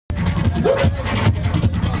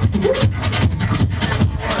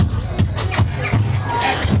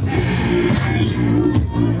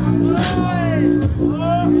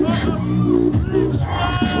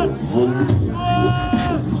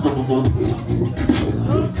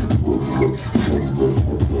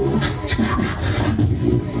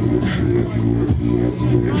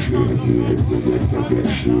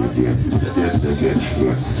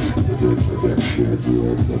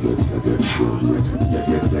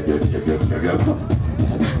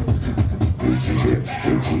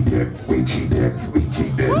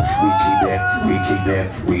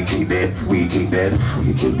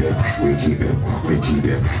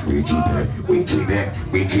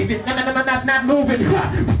Not moving.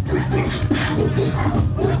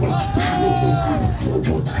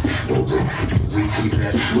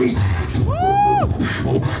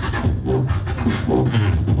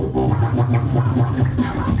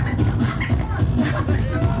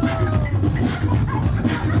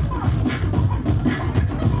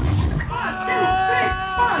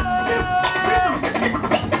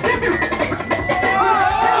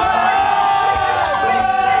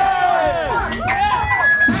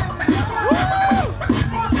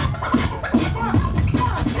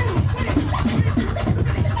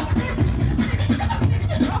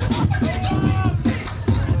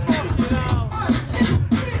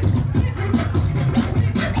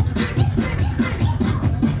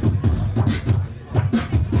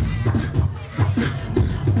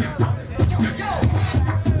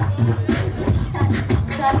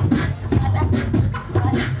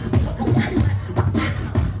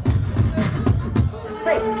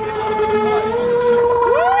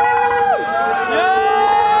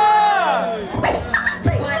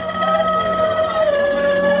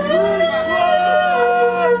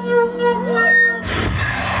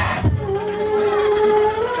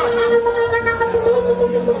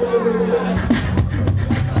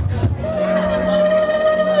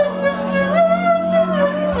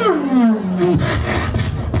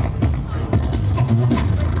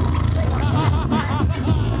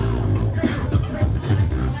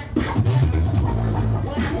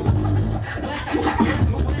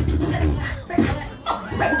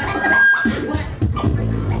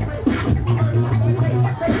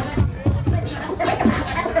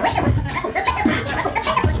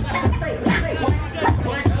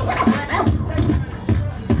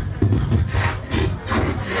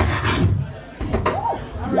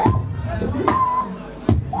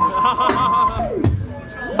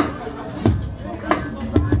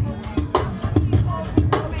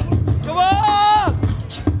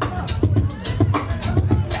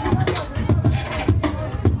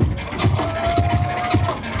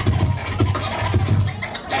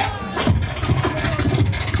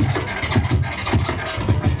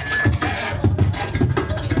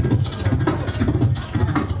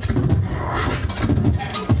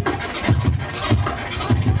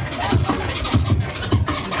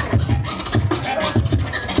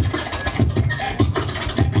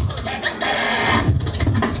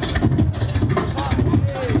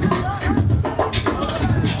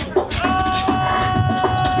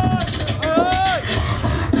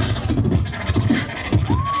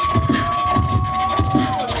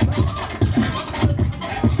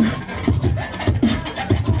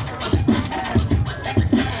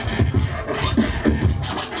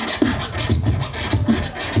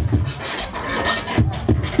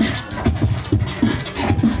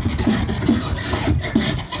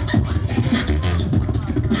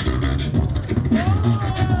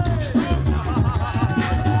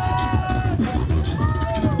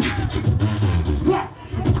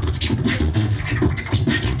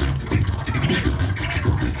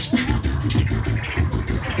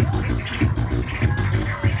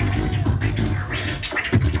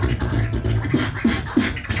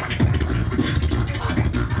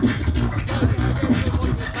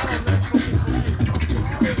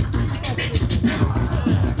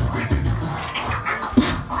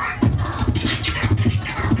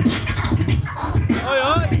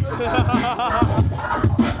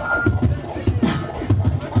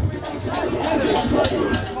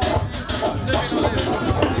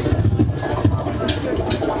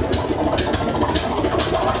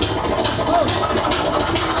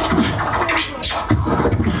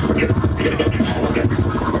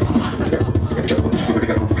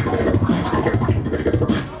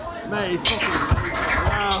 Mate, it's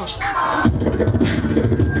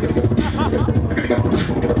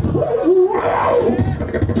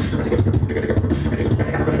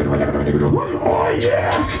Oh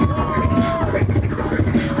yeah!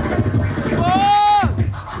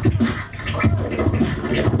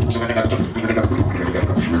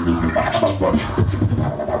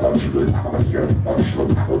 You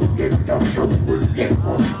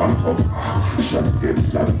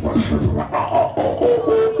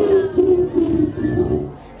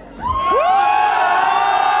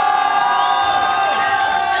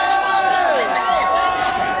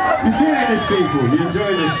feeling this, people? You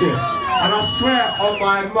enjoy this shit? And I swear on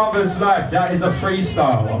my mother's life, that is a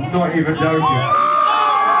freestyle. I'm not even joking.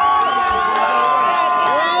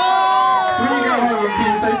 So when you go home and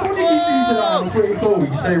people say, so what did you see tonight? I'm pretty cool.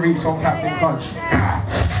 You say Reeps on Captain Punch.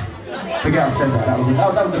 Forget I said that.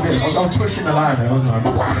 That was a bit. I was pushing the line there, wasn't I?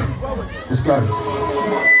 Let's go.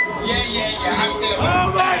 Yeah. I'm still.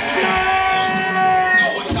 Oh my God!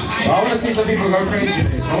 I want to see some people go crazy.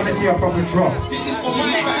 I want to see a proper drop. This is for my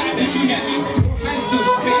fans, did you get me? Man still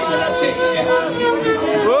spitting this tick, yeah.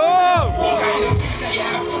 Whoa! What kind of things that you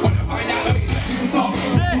have? Wanna find out how you can stop.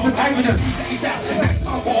 Angry them.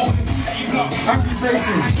 Angry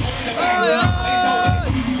faces.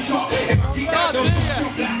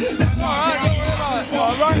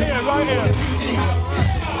 Right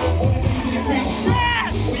here.